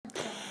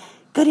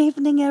Good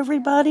evening,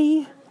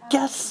 everybody.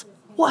 Guess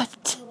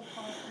what?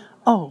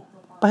 Oh,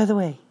 by the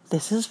way,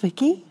 this is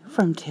Vicky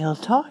from Tail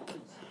Talk.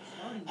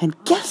 And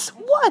guess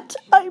what?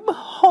 I'm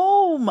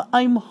home.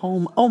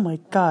 Oh my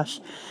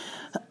gosh.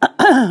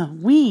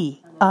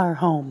 We are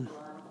home.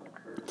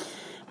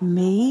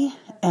 Me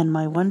and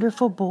my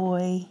wonderful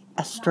boy,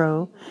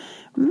 Astro,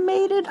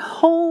 made it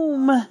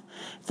home.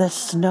 The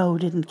snow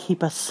didn't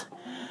keep us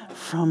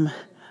from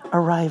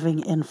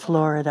arriving in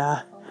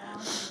Florida.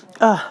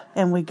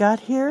 And we got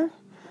here,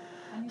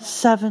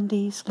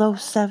 70s, low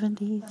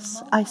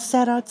 70s. I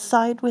sat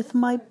outside with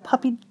my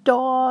puppy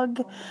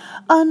dog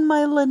on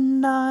my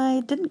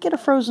lanai. Didn't get a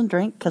frozen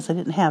drink because I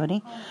didn't have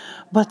any,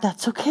 but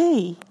that's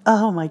okay.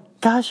 Oh my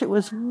gosh, it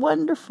was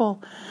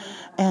wonderful.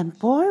 And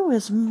boy,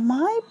 was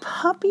my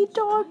puppy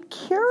dog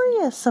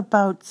curious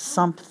about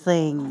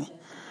something.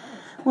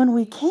 When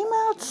we came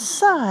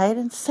outside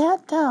and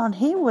sat down,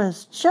 he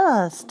was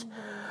just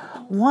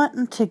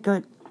wanting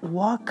to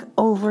walk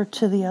over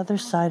to the other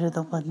side of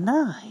the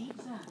lanai.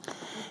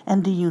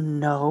 And do you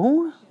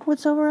know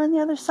what's over on the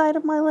other side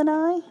of my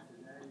lanai?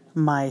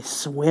 My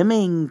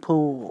swimming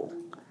pool.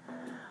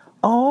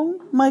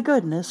 Oh my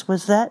goodness,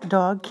 was that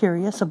dog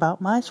curious about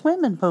my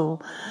swimming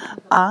pool?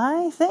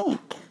 I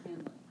think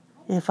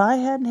if I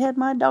hadn't had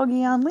my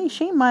doggy on leash,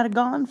 he might have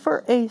gone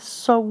for a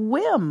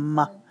swim.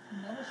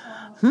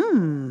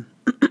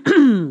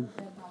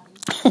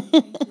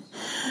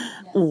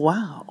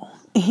 Wow.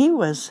 He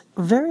was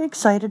very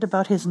excited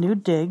about his new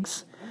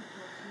digs.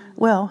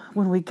 Well,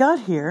 when we got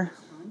here,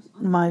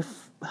 my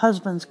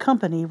husband's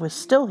company was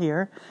still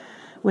here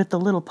with the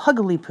little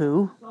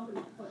Puggley-Poo.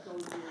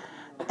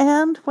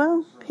 And,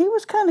 well, he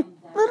was kind of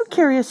a little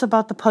curious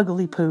about the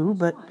Puggley-Poo,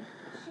 but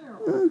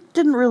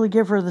didn't really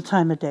give her the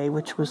time of day,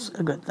 which was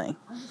a good thing.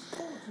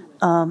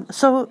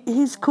 So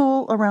he's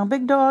cool around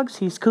big dogs.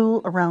 He's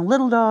cool around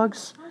little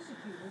dogs.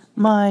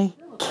 My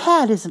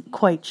cat isn't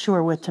quite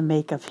sure what to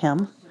make of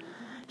him.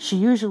 She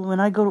usually, when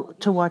I go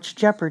to watch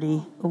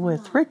Jeopardy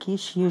with Ricky,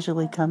 she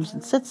usually comes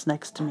and sits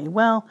next to me.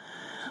 Well,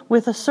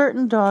 with a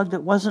certain dog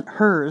that wasn't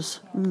hers,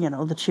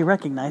 that she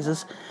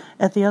recognizes,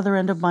 at the other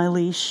end of my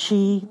leash,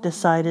 she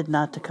decided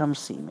not to come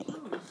see me.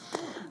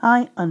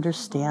 I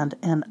understand,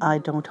 and I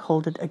don't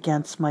hold it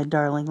against my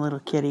darling little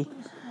kitty.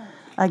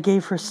 I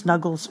gave her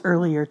snuggles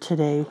earlier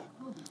today,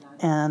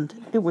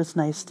 and it was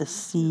nice to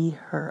see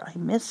her. I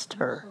missed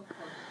her.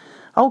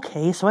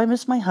 Okay, so I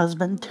miss my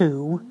husband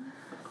too,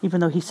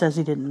 even though he says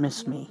he didn't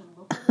miss me.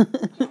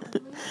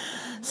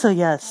 So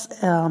yes,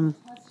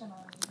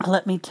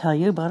 let me tell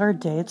you about our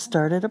day. It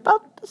started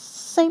about the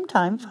same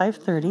time,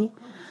 5:30.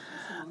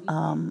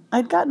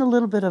 I'd gotten a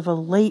little bit of a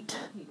late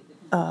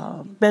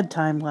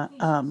bedtime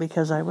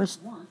because I was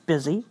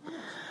busy.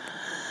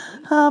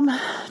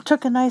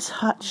 Took a nice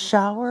hot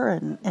shower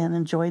and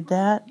enjoyed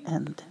that,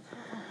 and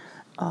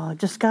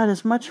just got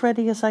as much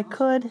ready as I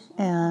could.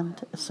 And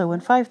so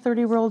when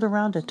 5:30 rolled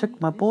around, I took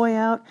my boy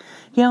out.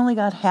 He only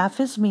got half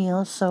his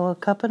meal, so a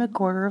cup and a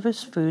quarter of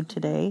his food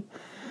today.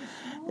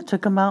 I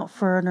took him out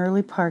for an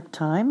early park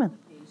time, and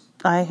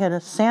I had a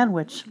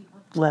sandwich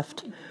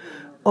left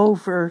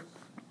over.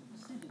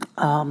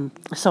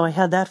 So I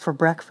had that for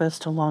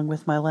breakfast along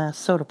with my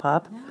last soda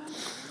pop.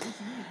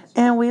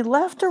 And we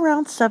left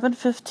around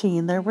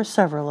 7:15. There were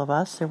several of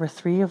us. There were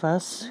 3 of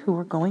us who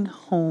were going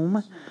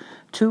home.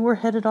 2 were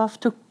headed off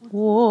to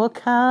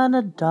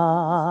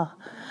Canada.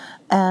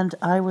 And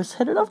I was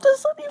headed off to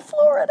sunny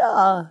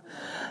Florida.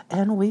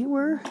 And we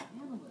were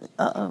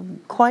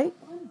quite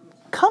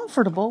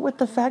comfortable with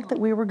the fact that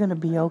we were going to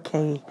be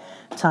okay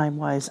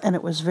time-wise. And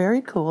it was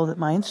very cool that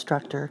my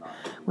instructor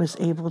was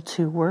able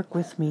to work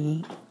with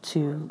me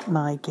to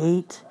my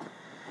gate.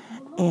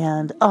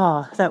 And,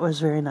 that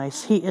was very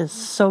nice. He is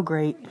so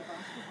great.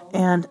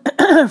 And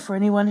for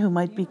anyone who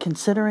might be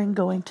considering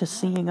going to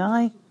Seeing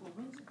Eye,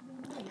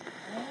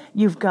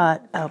 you've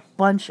got a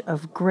bunch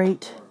of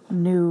great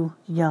new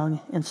young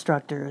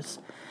instructors.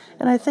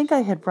 And I think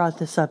I had brought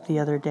this up the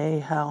other day,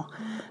 how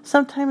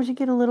sometimes you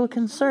get a little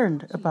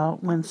concerned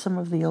about when some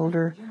of the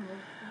older,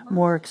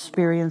 more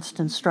experienced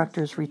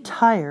instructors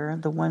retire,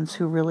 the ones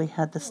who really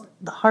had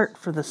the heart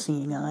for the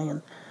Seeing Eye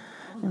and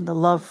the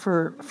love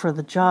for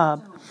the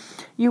job.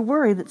 You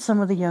worry that some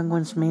of the young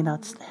ones may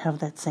not have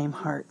that same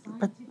heart.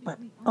 But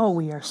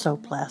we are so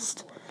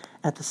blessed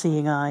at the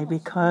Seeing Eye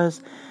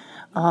because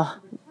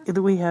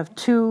we have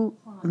 2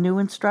 new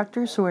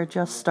instructors who are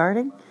just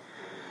starting,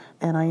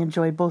 and I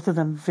enjoy both of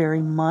them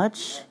very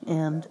much,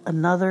 and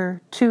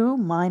another 2,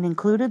 mine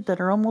included, that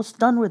are almost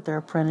done with their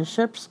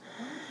apprenticeships.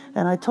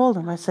 And I told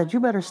him, I said, you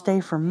better stay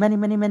for many,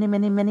 many, many,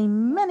 many, many,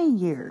 many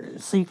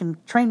years so you can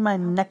train my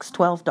next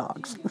 12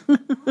 dogs.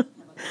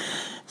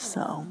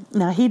 So,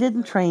 now he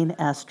didn't train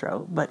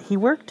Astro, but he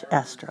worked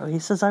Astro. He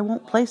says, I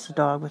won't place a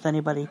dog with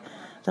anybody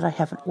that I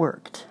haven't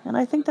worked. And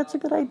I think that's a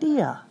good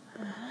idea.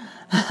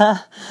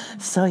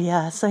 So he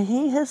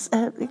has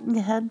had,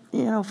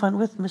 fun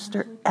with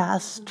Mr.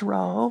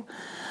 Astro.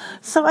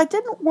 So I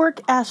didn't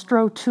work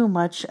Astro too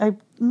much. I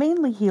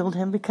mainly healed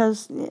him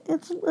because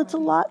it's a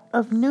lot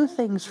of new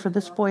things for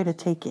this boy to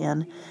take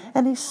in,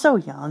 and he's so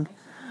young.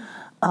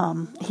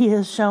 He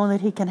has shown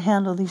that he can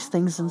handle these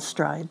things in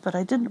stride, but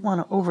I didn't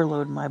want to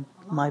overload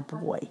my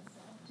boy.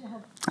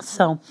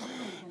 So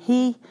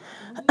we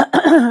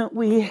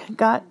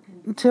got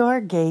to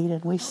our gate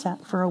and we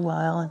sat for a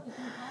while,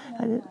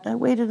 and I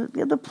waited.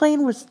 The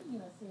plane was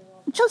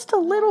just a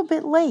little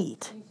bit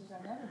late,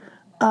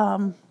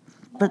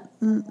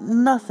 but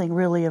nothing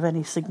really of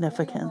any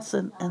significance.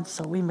 And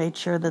so we made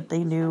sure that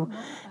they knew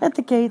at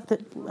the gate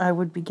that I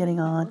would be getting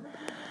on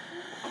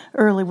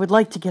early, would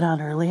like to get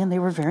on early, and they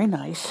were very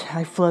nice.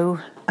 I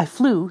flew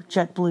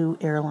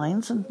JetBlue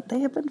Airlines, and they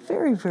have been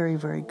very, very,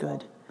 very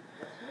good.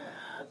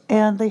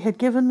 And they had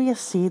given me a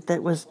seat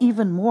that was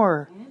even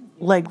more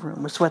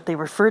legroom, was what they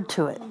referred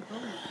to it.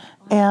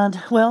 And,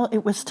 well,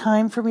 it was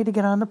time for me to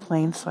get on the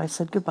plane, so I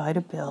said goodbye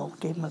to Bill,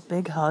 gave him a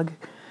big hug,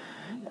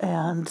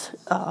 and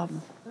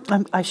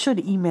I should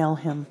email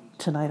him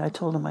tonight. I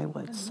told him I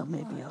would, so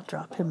maybe I'll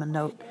drop him a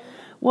note.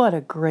 What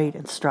a great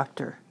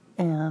instructor.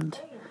 And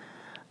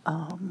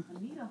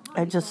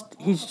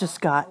he's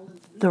just got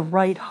the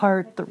right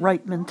heart, the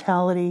right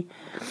mentality,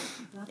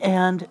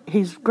 and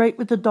he's great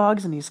with the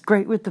dogs and he's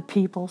great with the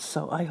people,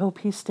 so I hope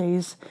he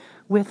stays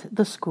with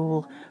the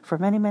school for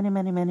many, many,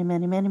 many, many,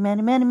 many, many,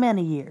 many, many,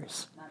 many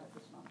years.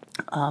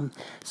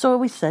 So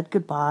we said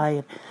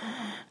goodbye,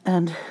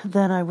 and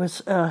then I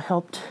was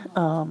helped.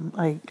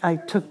 I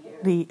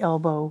took the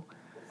elbow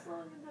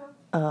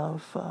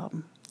of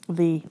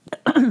the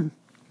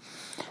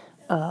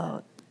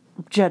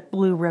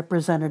JetBlue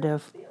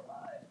representative,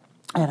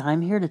 and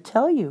I'm here to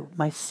tell you,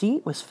 my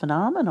seat was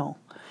phenomenal.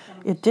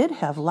 It did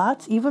have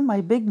lots, even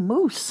my big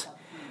Moose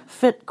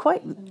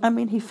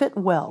he fit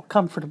well,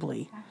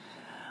 comfortably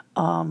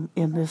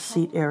in this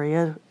seat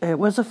area. It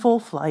was a full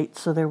flight,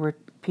 so there were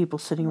people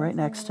sitting right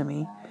next to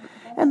me,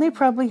 and they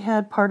probably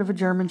had part of a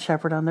German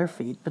Shepherd on their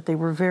feet, but they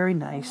were very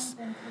nice,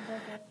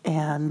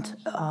 and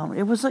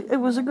it was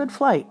a good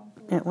flight.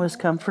 It was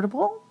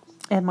comfortable,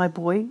 and my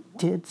boy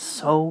did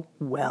so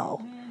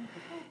well.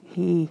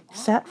 He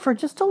sat for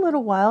just a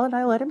little while, and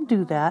I let him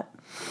do that.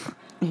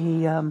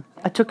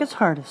 I took his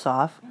harness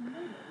off,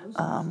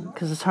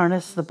 because his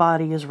harness, the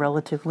body is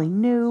relatively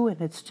new,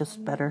 and it's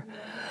just better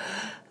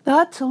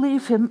not to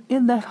leave him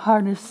in that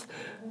harness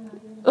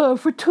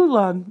for too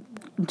long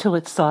until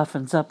it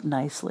softens up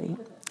nicely.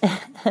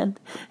 And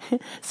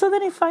so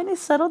then he finally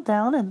settled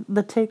down, and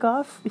the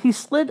takeoff, he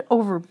slid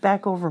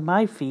back over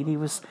my feet.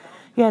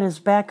 He had his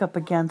back up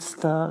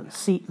against the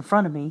seat in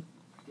front of me.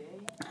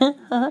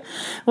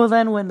 Well,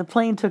 then when the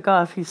plane took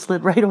off, he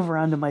slid right over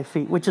onto my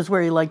feet, which is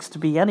where he likes to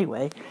be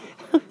anyway.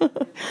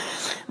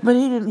 But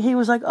he didn't. He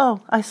was like,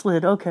 "Oh, I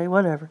slid. Okay,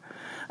 whatever."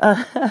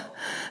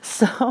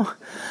 So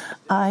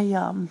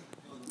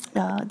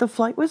the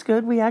flight was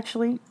good. We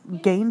actually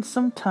gained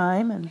some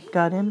time and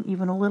got in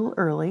even a little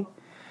early.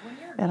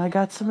 And I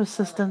got some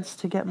assistance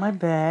to get my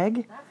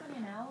bag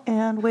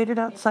and waited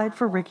outside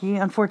for Ricky.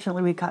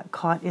 Unfortunately, we got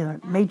caught in a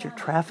major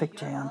traffic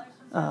jam.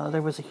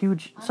 There was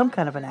some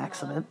kind of an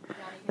accident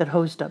that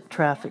hosed up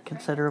traffic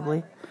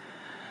considerably.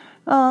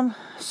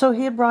 So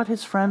he had brought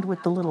his friend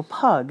with the little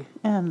pug,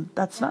 and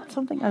that's not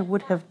something I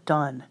would have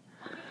done.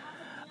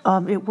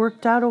 It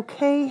worked out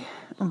okay,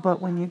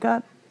 but when you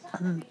got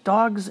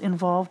dogs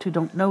involved who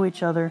don't know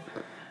each other,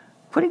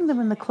 putting them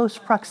in the close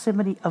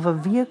proximity of a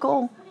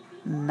vehicle,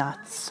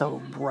 not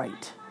so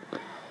bright.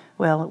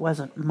 Well, it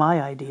wasn't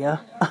my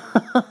idea.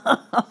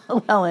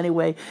 Well,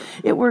 anyway,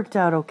 it worked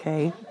out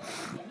okay.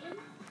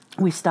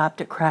 We stopped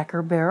at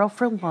Cracker Barrel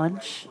for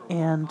lunch,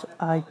 and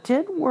I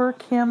did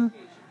work him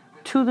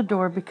to the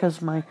door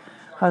because my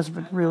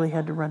husband really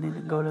had to run in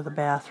and go to the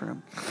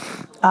bathroom.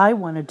 I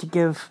wanted to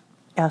give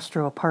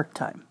Astro a park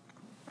time,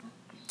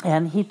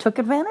 and he took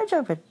advantage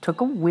of it,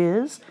 took a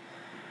whiz,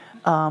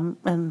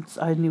 and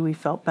I knew he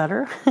felt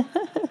better.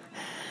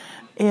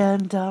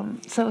 And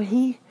so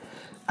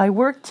I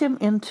worked him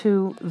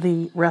into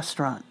the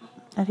restaurant,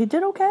 and he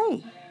did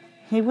okay.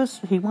 He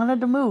wanted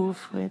to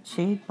move, which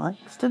he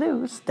likes to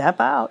do, step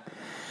out.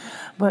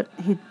 But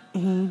he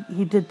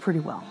did pretty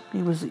well.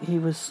 He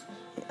was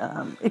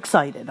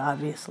excited,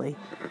 obviously.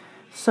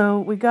 So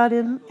we got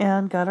in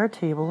and got our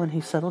table, and he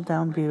settled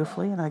down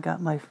beautifully, and I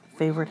got my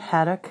favorite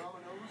haddock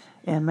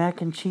and mac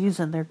and cheese,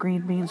 and their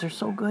green beans are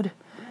so good.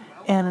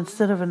 And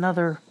instead of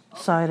another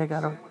side, I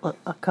got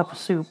a cup of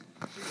soup.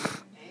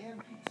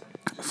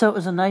 So it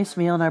was a nice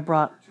meal, and I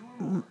brought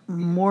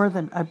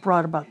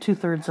about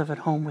 2/3 of it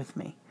home with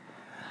me.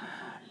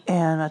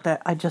 And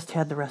I just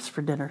had the rest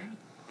for dinner.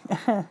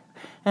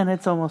 And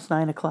it's almost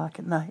 9 o'clock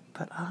at night,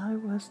 but I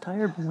was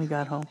tired when we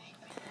got home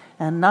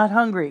and not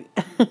hungry.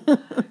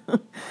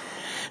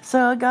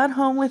 So I got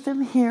home with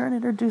him here and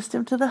introduced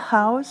him to the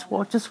house.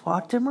 Just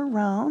walked him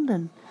around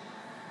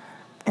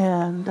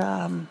and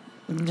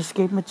just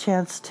gave him a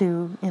chance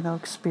to,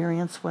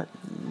 experience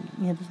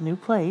his new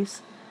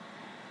place.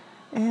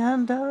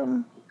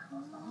 And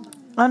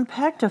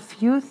unpacked a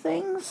few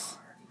things,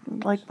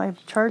 like my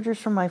chargers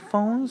from my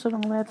phones and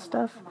all that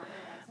stuff.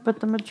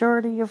 But the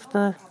majority of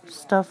the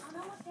stuff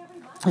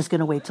is going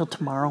to wait till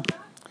tomorrow.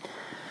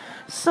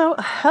 So,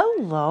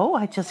 hello.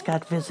 I just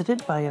got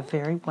visited by a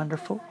very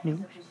wonderful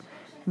new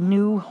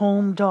new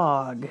home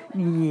dog.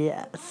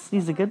 Yes,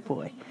 he's a good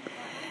boy.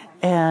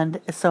 And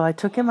so I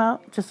took him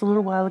out just a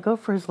little while ago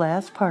for his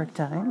last park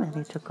time, and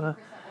he took a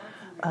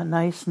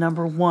nice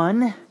number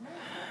one.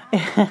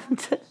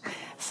 And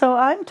so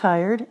I'm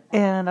tired,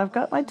 and I've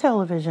got my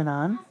television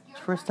on. It's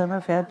the first time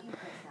I've had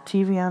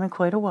TV on in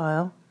quite a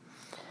while.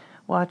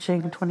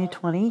 Watching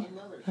 2020.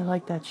 I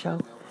like that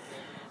show.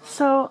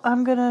 So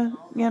I'm going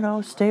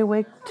to, stay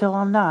awake till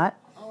I'm not.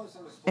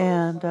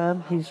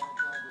 And he's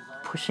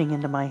pushing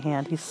into my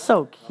hand. He's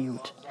so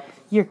cute.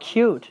 You're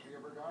cute,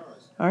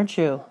 aren't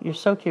you? You're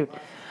so cute.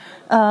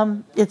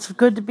 It's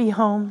good to be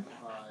home,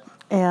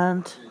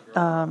 and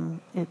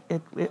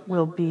it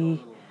will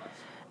be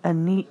a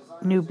neat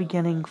new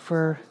beginning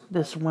for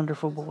this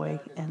wonderful boy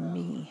and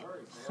me.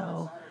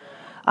 So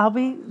I'll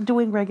be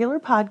doing regular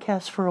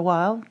podcasts for a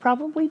while,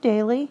 probably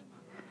daily,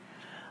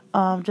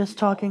 just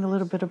talking a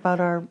little bit about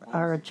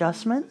our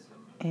adjustment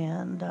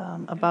and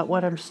about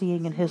what I'm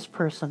seeing in his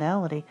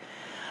personality.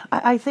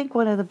 I think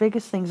one of the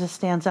biggest things that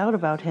stands out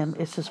about him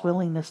is his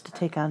willingness to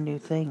take on new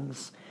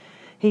things.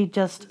 He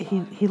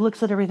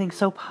looks at everything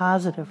so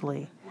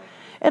positively.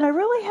 And I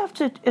really have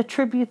to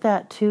attribute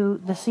that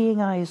to the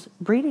Seeing Eyes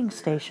breeding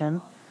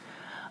station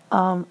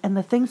and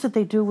the things that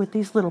they do with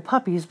these little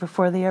puppies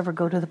before they ever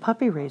go to the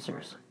puppy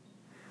raisers.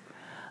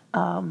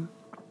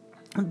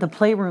 The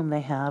playroom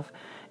they have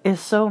is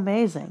so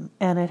amazing,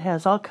 and it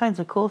has all kinds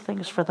of cool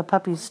things for the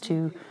puppies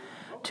to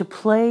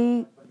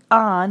play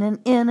on and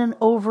in and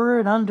over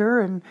and under,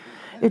 and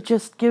it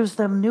just gives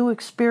them new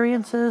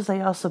experiences.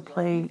 They also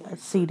play a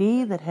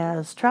CD that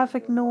has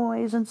traffic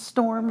noise and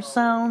storm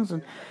sounds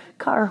and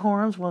car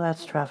horns. Well,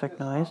 that's traffic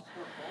noise.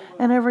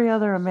 And every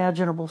other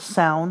imaginable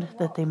sound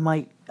that they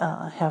might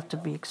have to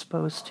be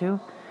exposed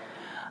to.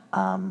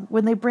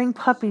 When they bring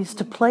puppies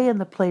to play in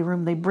the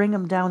playroom, they bring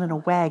them down in a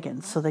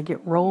wagon. So they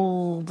get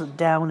rolled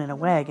down in a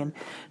wagon.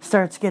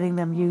 Starts getting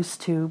them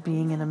used to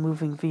being in a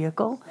moving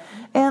vehicle.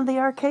 And they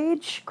are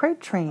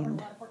crate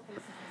trained.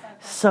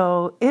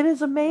 So it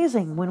is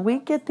amazing. When we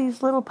get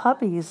these little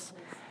puppies,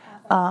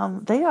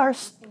 they are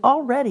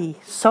already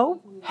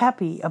so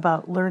happy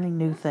about learning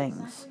new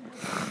things.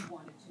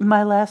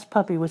 My last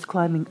puppy was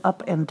climbing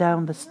up and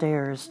down the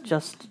stairs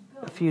just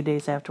a few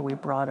days after we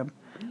brought him.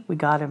 We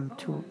got him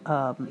to,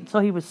 so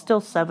he was still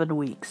 7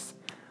 weeks.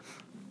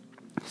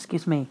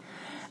 Excuse me.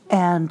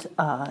 And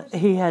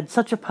he had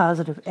such a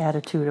positive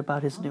attitude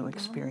about his new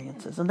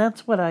experiences. And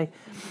that's what I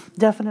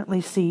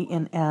definitely see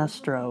in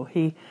Astro.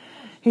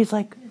 He's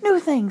like, new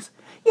things.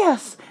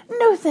 Yes,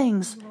 new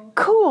things.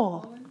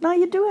 Cool. Now,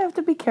 you do have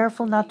to be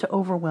careful not to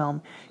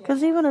overwhelm,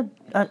 because even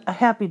a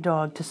happy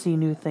dog to see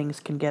new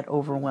things can get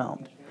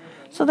overwhelmed.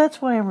 So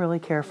that's why I'm really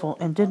careful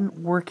and didn't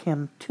work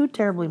him too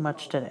terribly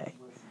much today.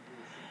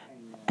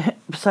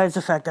 Besides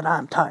the fact that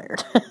I'm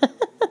tired.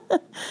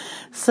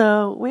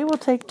 So we will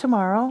take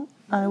tomorrow.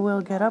 I will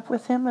get up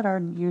with him at our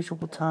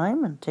usual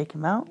time and take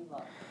him out,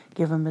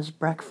 give him his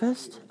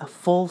breakfast, a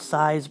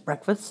full-size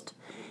breakfast.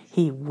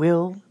 He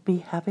will be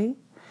happy.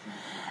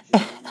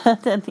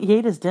 And he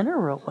ate his dinner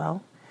real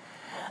well.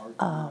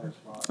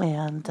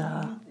 And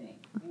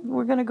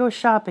we're going to go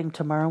shopping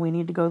tomorrow. We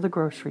need to go to the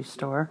grocery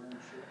store.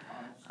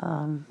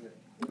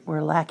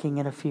 We're lacking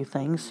in a few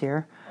things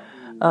here.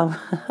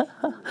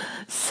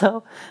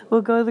 So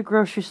we'll go to the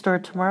grocery store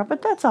tomorrow,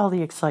 but that's all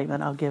the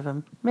excitement I'll give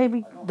him.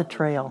 Maybe the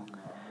trail.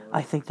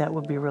 I think that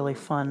would be really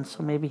fun,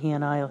 so maybe he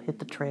and I will hit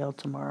the trail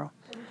tomorrow.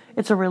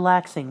 It's a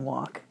relaxing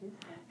walk.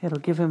 It'll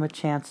give him a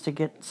chance to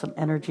get some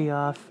energy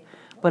off,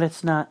 but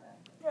it's not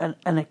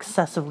an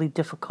excessively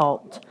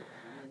difficult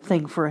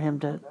thing for him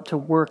to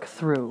work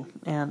through.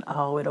 And,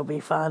 it'll be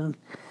fun.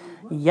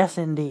 Yes,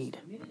 indeed.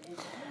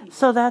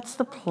 So that's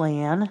the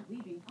plan.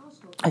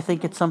 I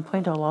think at some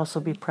point I'll also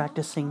be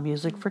practicing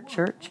music for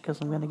church because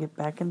I'm going to get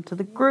back into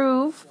the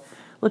groove.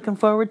 Looking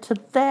forward to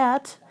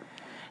that.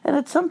 And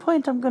at some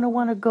point I'm going to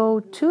want to go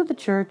to the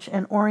church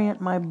and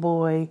orient my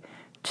boy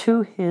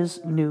to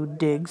his new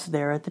digs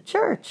there at the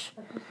church.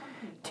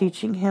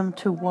 Teaching him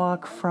to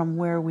walk from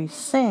where we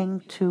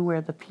sing to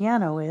where the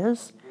piano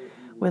is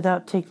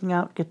without taking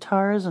out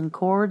guitars and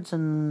chords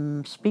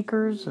and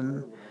speakers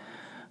and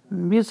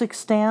music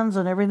stands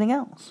and everything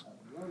else.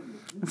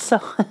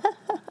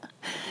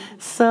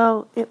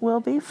 So it will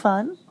be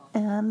fun,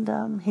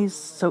 and he's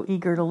so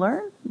eager to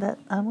learn that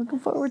I'm looking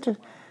forward to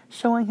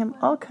showing him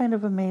all kind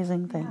of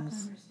amazing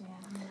things.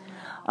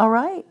 All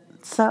right,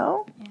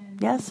 so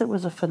yes, it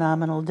was a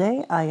phenomenal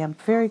day. I am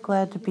very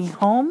glad to be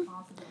home,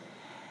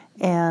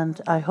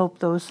 and I hope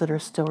those that are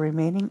still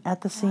remaining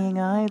at the Seeing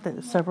Eye,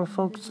 that several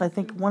folks, I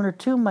think 1 or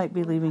 2 might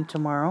be leaving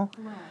tomorrow,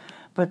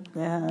 but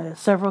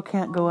several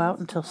can't go out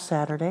until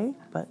Saturday,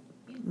 but,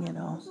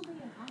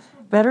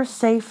 better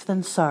safe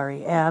than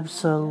sorry,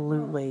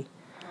 absolutely.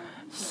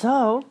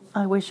 So,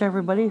 I wish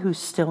everybody who's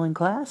still in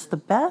class the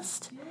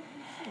best.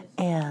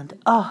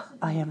 And, I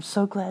am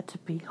so glad to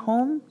be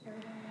home.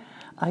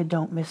 I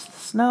don't miss the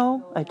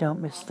snow. I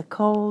don't miss the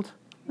cold.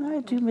 I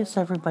do miss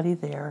everybody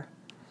there.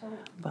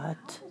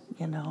 But,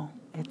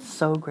 it's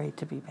so great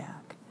to be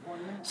back.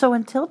 So,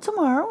 until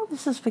tomorrow,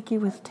 this is Vicki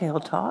with Tail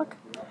Talk.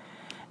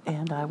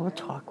 and I will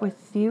talk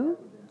with you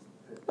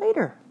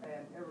later.